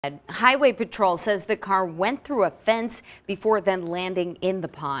Highway Patrol says the car went through a fence before then landing in the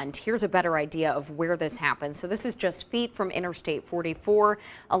pond. Here's a better idea of where this happened. So this is just feet from Interstate 44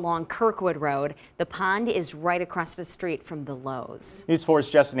 along Kirkwood Road. The pond is right across the street from the Lowe's. News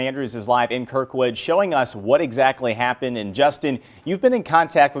 4's Justin Andrews is live in Kirkwood showing us what exactly happened. And Justin, you've been in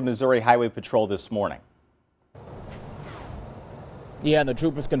contact with Missouri Highway Patrol this morning. Yeah, and the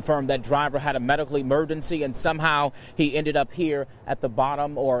troopers confirmed that driver had a medical emergency and somehow he ended up here at the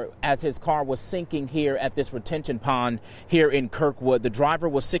bottom, or as his car was sinking here at this retention pond here in Kirkwood. The driver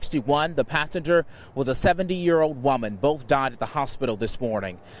was 61. The passenger was a 70-year-old woman. Both died at the hospital this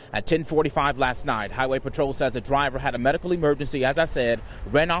morning. At 10:45 last night, Highway Patrol says the driver had a medical emergency, as I said,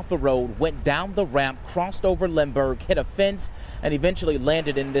 ran off the road, went down the ramp, crossed over Lindbergh, hit a fence, and eventually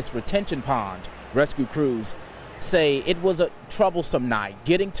landed in this retention pond. Rescue crews say it was a troublesome night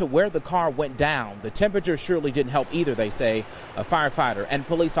getting to where the car went down. The temperature surely didn't help either, they say. A firefighter and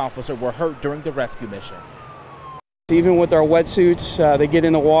police officer were hurt during the rescue mission. Even with our wetsuits, they get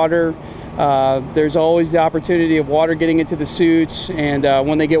in the water. There's always the opportunity of water getting into the suits, and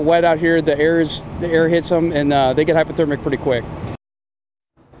when they get wet out here, the air hits them, and they get hypothermic pretty quick.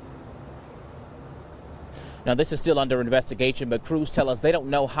 Now, this is still under investigation, but crews tell us they don't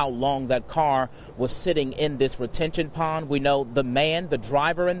know how long that car was sitting in this retention pond. We know the man, the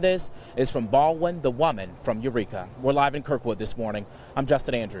driver in this, is from Baldwin, the woman from Eureka. We're live in Kirkwood this morning. I'm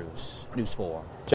Justin Andrews, News 4.